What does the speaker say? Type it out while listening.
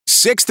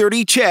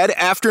6:30 CHED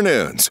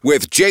Afternoons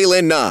with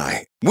Jaylen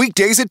Nye.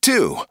 Weekdays at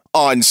 2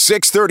 on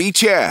 6:30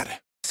 CHED.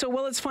 So,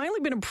 well, it's finally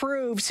been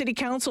approved. City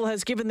Council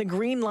has given the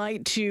green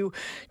light to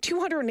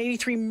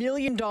 $283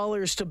 million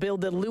to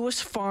build the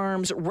Lewis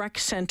Farms Rec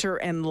Center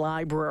and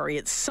Library.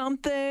 It's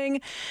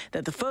something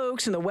that the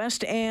folks in the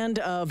West End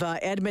of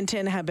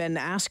Edmonton have been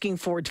asking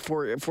for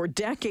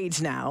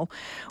decades now.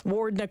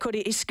 Ward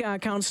Nakota-Iska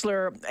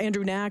Councillor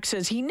Andrew Knack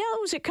says he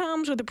knows it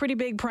comes with a pretty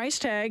big price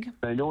tag.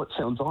 I know it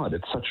sounds odd.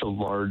 It's such a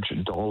large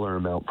dollar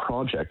amount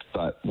project,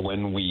 but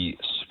when we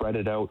spread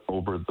it out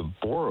over the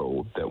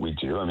borrow that we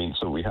do,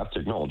 so we have to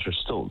acknowledge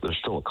there's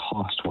still a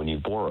cost when you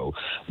borrow,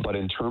 but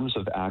in terms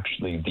of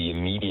actually the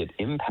immediate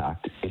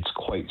impact, it's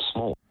quite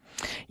small.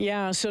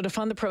 Yeah, so to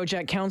fund the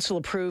project, Council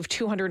approved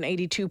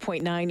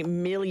 $282.9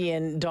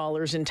 million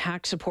in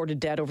tax-supported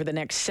debt over the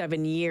next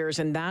 7 years,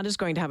 and that is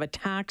going to have a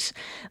tax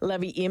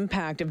levy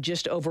impact of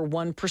just over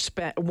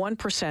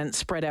 1%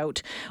 spread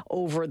out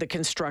over the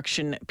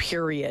construction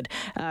period.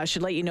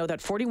 Should let you know that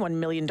 $41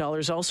 million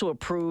also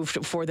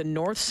approved for the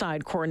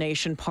Northside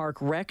Coronation Park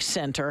Rec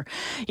Center.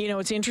 You know,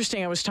 it's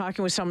interesting. I was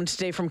talking with someone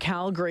today from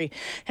Calgary,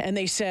 and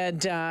they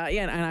said,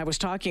 and I was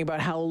talking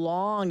about how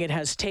long it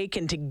has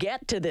taken to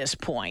get to this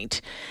point.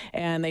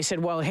 And they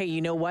said, well, hey,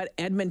 you know what?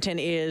 Edmonton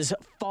is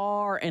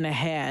far and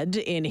ahead,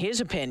 in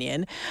his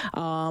opinion,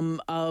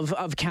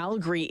 of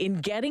Calgary in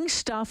getting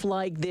stuff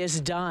like this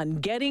done,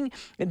 getting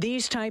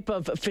these type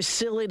of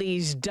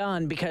facilities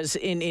done, because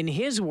in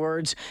his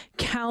words,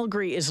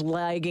 Calgary is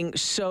lagging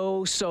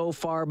so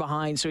far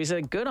behind. So he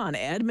said, good on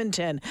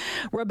Edmonton.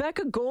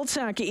 Rebecca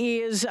Goldsack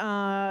is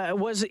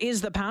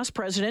the past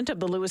president of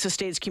the Lewis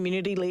Estates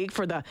Community League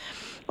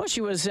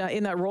she was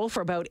in that role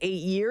for about 8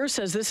 years,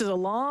 says this is a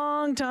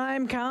long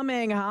time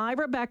coming. Hi,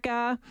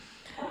 Rebecca.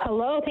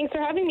 Hello, thanks for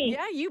having me.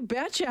 Yeah, you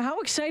betcha. How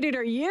excited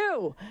are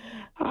you?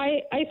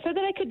 I said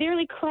that I could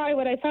nearly cry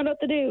when I found out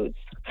the news.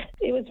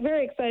 It was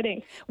very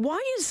exciting.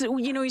 Why is,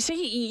 you say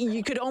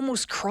you could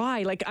almost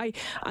cry. Like, I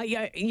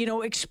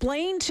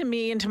explain to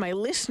me and to my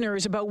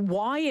listeners about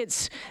why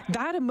it's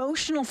that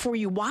emotional for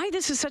you, why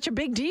this is such a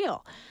big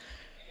deal.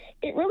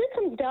 It really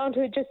comes down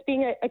to it just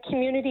being a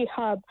community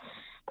hub.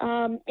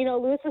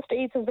 Lewis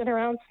Estates has been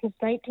around since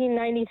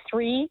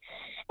 1993,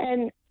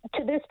 and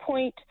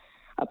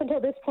up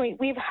until this point,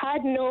 we've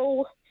had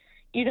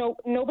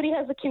nobody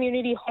has a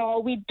community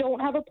hall. We don't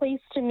have a place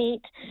to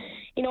meet.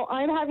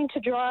 I'm having to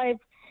drive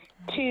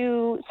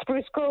to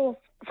Spruce Grove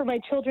for my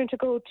children to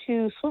go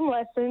to swim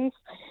lessons.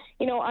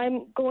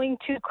 I'm going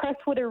to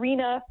Crestwood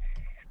Arena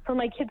for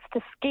my kids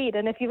to skate.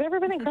 And if you've ever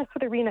been in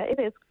Crestwood Arena, it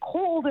is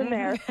cold in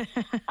there.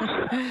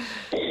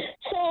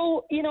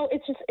 So,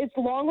 it's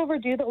long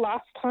overdue. The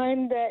last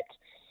time that,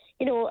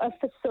 a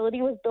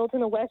facility was built in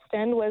the West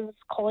End was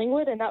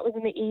Collingwood, and that was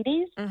in the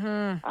 80s.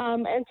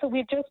 Mm-hmm. And so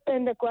we've just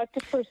been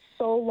neglected for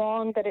so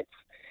long that it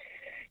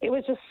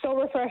was just so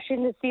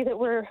refreshing to see that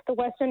the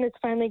West End is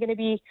finally going to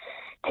be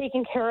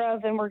taken care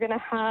of, and we're going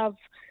to have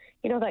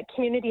that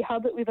community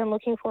hub that we've been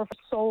looking for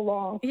so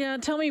long. Yeah,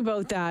 tell me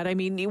about that. I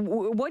mean,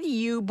 what do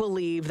you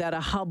believe that a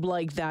hub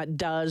like that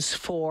does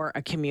for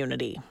a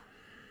community?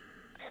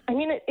 I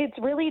mean, it's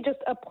really just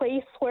a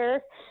place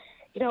where,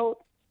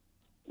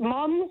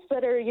 moms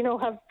that are,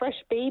 have fresh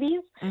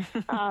babies,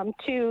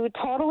 to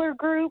toddler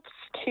groups,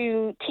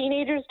 to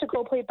teenagers to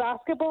go play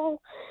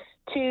basketball,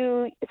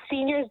 to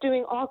seniors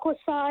doing aqua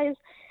size.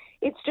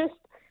 It's just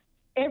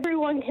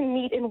everyone can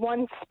meet in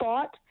one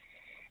spot.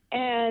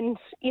 And,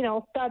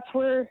 that's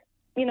where,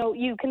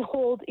 you can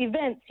hold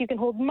events, you can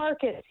hold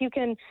markets, you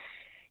can,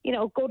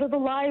 go to the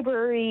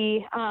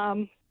library.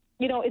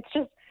 It's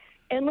just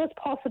endless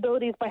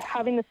possibilities by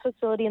having this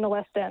facility in the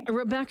West End.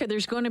 Rebecca,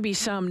 there's going to be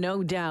some,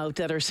 no doubt,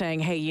 that are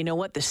saying, hey, you know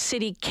what, the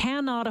city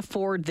cannot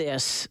afford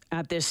this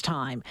at this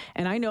time.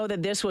 And I know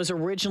that this was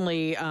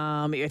originally,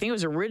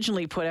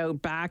 put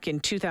out back in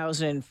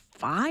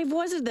 2005,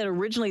 was it? That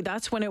originally,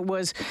 that's when it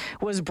was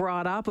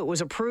brought up. It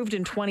was approved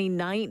in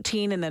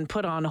 2019 and then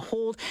put on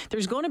hold.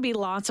 There's going to be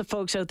lots of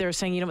folks out there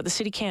saying, the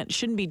city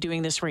shouldn't be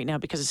doing this right now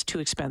because it's too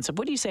expensive.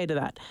 What do you say to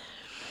that?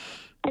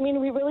 I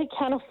mean, we really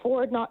can't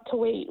afford not to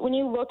wait. When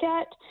you look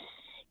at,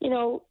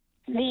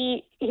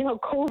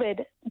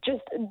 COVID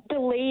just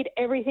delayed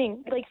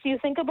everything. Like, so you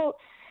think about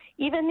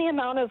even the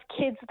amount of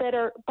kids that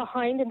are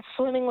behind in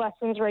swimming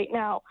lessons right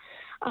now.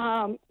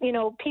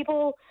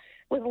 People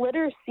with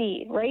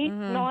literacy, right?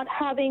 Mm-hmm. Not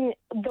having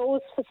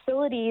those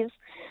facilities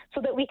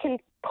so that we can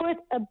put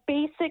a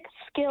basic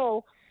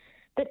skill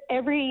that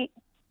every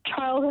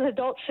child and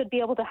adult should be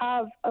able to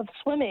have of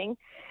swimming.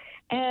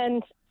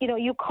 And,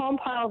 you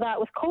compile that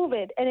with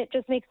COVID, and it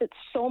just makes it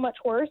so much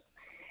worse.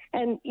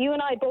 And you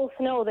and I both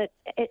know that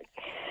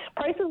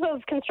prices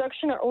of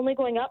construction are only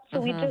going up,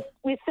 so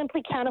we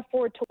simply can't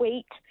afford to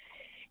wait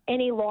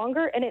any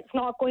longer, and it's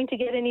not going to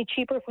get any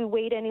cheaper if we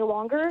wait any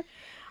longer.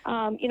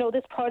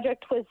 This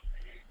project was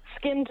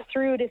skimmed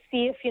through to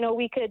see if,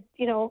 we could,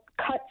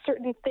 cut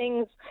certain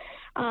things,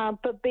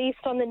 but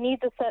based on the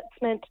needs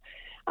assessment,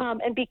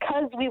 and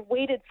because we've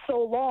waited so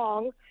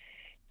long,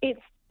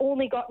 it's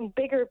only gotten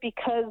bigger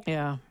because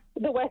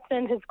the West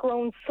End has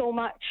grown so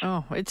much.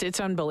 Oh, it's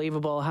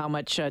unbelievable how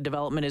much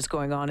development is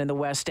going on in the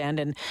West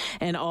End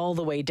and all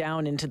the way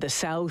down into the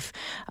south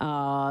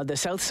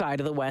side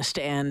of the West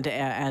End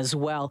as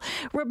well.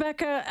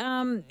 Rebecca,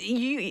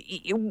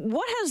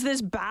 what has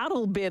this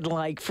battle been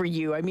like for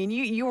you? I mean,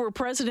 you were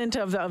president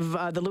of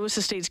the Lewis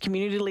Estates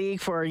Community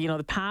League for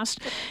the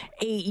past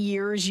 8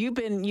 years. You've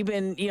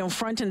been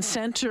front and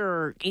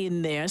center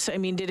in this. I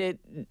mean,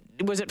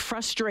 was it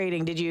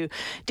frustrating? Did you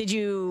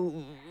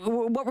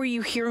what were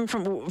you hearing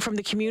from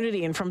the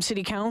community and from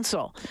City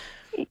Council?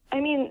 I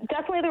mean,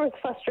 definitely there was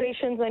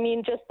frustrations. I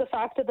mean, just the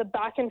fact of the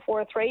back and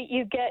forth, right?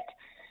 You get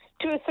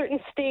to a certain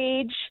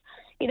stage,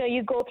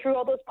 you go through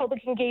all those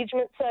public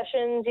engagement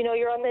sessions,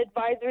 you're on the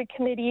advisory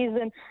committees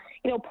and,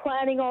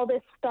 planning all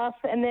this stuff.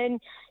 And then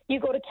you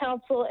go to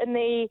council and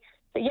they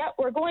say, yeah,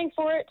 we're going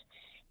for it.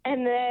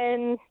 And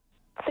then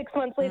 6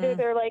 months later,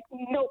 they're like,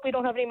 nope, we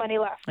don't have any money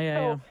left.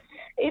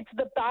 It's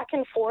the back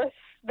and forth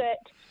that,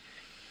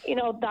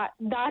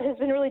 that has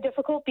been really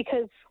difficult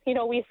because,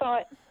 we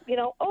thought,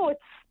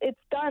 it's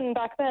done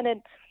back then.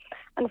 And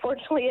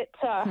unfortunately,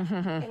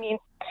 I mean,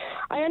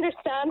 I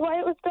understand why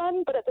it was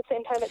done, but at the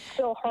same time, it's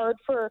still hard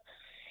for,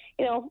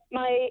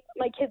 my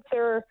kids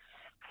are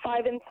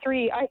 5 and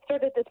 3. I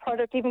started this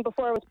project even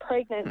before I was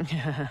pregnant.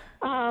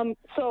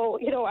 So,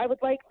 I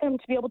would like them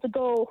to be able to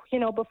go,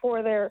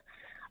 before they're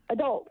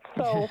adults.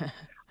 So,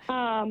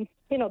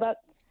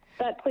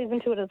 that plays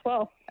into it as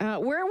well.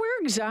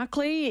 Where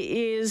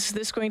exactly is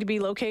this going to be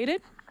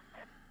located?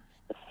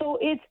 So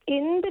it's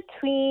in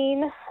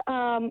between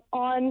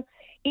on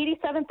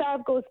 87th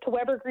Ave goes to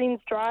Weber Greens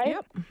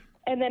Drive,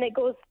 and then it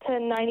goes to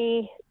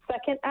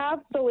 92nd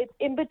Ave. So it's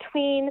in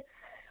between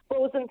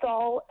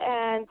Rosenthal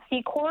and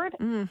Secord,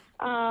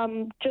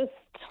 just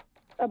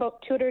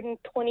about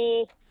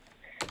 220th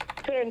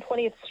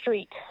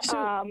Street.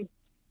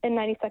 In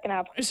 92nd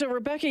Ave. So,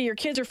 Rebecca, your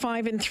kids are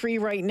 5 and 3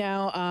 right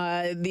now.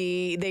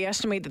 They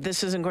estimate that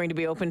this isn't going to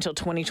be open until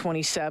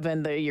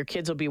 2027. Your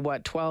kids will be,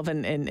 12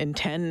 and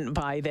 10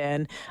 by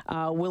then.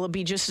 Will it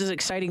be just as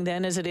exciting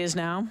then as it is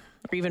now,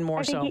 or even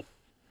more so?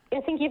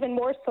 I think even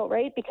more so,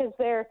 right? Because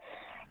they're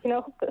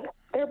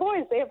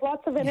boys. They have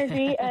lots of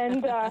energy,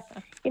 and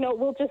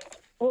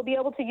we'll be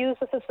able to use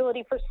the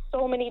facility for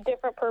so many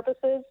different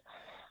purposes.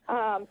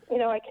 I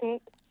can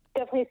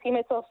definitely see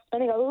myself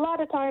spending a lot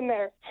of time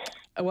there.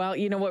 Well,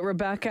 you know what,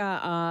 Rebecca,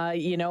 I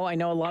know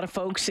a lot of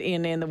folks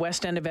in the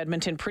West End of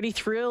Edmonton pretty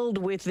thrilled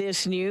with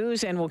this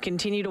news, and we'll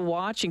continue to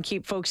watch and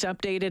keep folks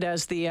updated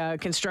as the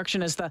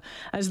construction, as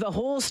the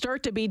holes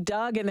start to be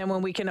dug, and then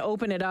when we can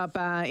open it up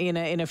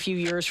in a few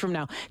years from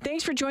now.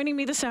 Thanks for joining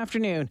me this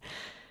afternoon.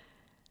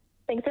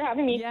 Thanks for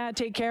having me. Yeah,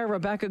 take care.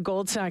 Rebecca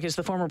Goldsack is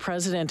the former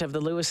president of the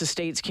Lewis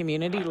Estates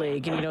Community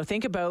League. And,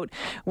 think about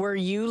where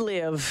you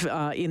live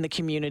in the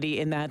community,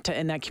 in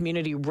that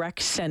community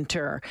rec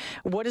center.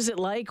 What is it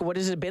like? What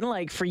has it been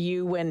like for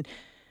you when,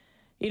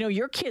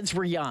 your kids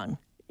were young?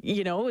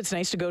 It's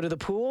nice to go to the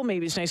pool.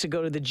 Maybe it's nice to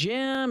go to the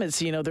gym. It's,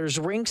 there's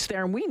rinks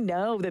there. And we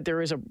know that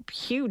there is a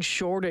huge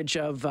shortage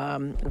of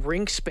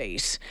rink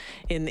space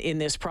in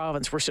this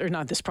province.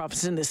 Not this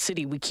province, in this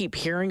city. We keep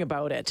hearing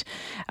about it.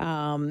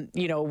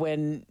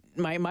 When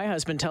my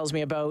husband tells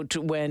me about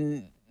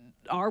when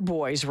our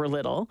boys were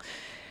little,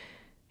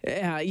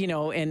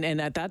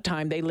 and at that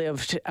time they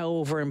lived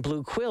over in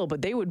Blue Quill,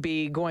 but they would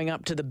be going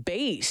up to the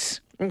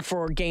base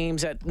for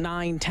games at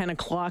 9, 10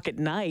 o'clock at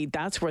night.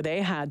 That's where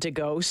they had to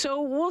go.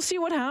 So we'll see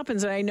what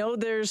happens. And I know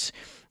there's,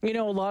 a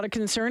lot of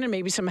concern and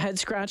maybe some head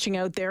scratching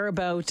out there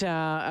about,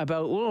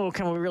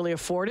 can we really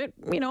afford it?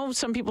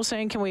 Some people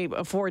saying, can we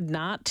afford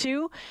not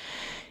to?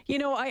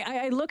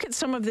 I look at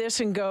some of this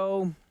and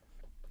go,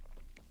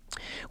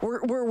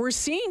 We're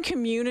seeing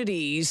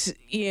communities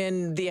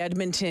in the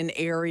Edmonton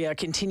area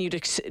continue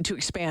to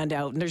expand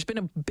out, and there's been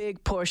a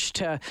big push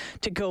to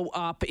go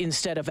up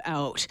instead of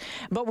out.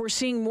 But we're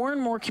seeing more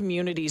and more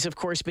communities, of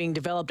course, being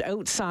developed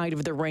outside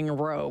of the Ring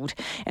Road.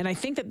 And I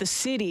think that the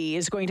city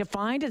is going to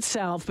find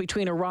itself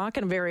between a rock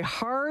and a very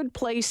hard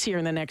place here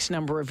in the next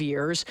number of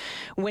years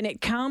when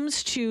it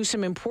comes to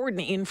some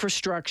important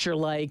infrastructure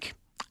like,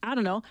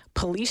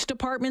 police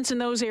departments in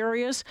those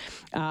areas,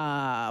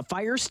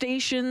 fire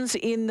stations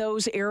in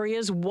those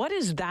areas. What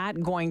is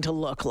that going to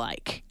look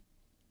like?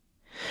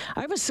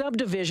 I have a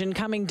subdivision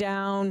coming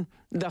down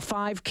the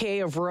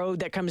 5K of road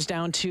that comes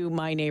down to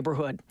my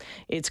neighborhood.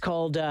 It's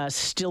called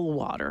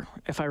Stillwater,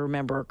 if I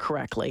remember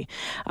correctly.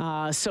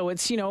 So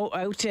it's,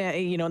 out,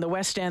 in the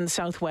West End,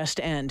 Southwest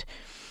End.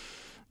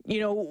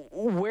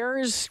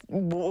 What's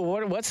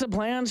the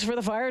plans for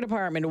the fire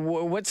department?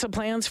 What's the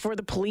plans for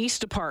the police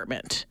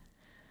department?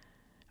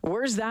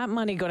 Where's that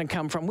money going to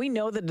come from? We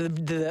know that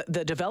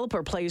the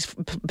developer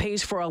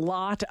pays for a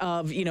lot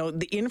of,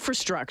 the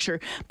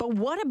infrastructure. But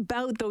what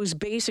about those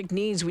basic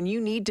needs when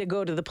you need to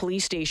go to the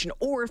police station,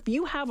 or if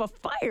you have a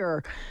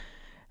fire?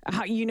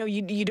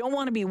 You don't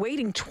want to be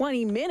waiting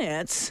 20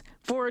 minutes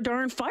for a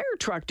darn fire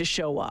truck to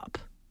show up.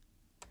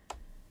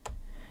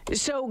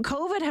 So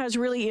COVID has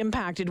really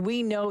impacted,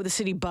 we know, the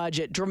city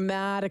budget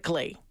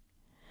dramatically.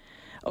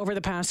 over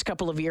the past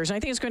couple of years. And I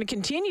think it's going to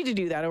continue to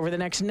do that over the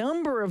next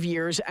number of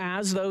years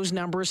as those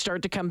numbers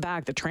start to come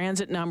back, the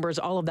transit numbers,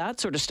 all of that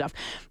sort of stuff.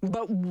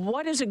 But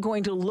what is it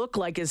going to look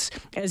like as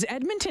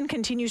Edmonton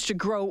continues to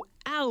grow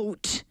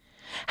out?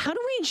 How do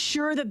we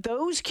ensure that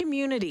those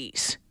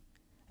communities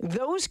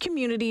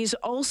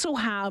also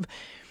have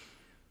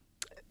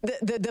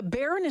the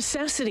bare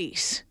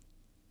necessities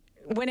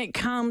when it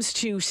comes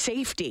to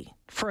safety,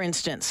 for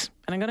instance?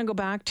 And I'm going to go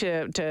back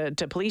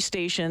to police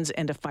stations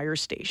and to fire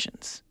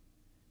stations.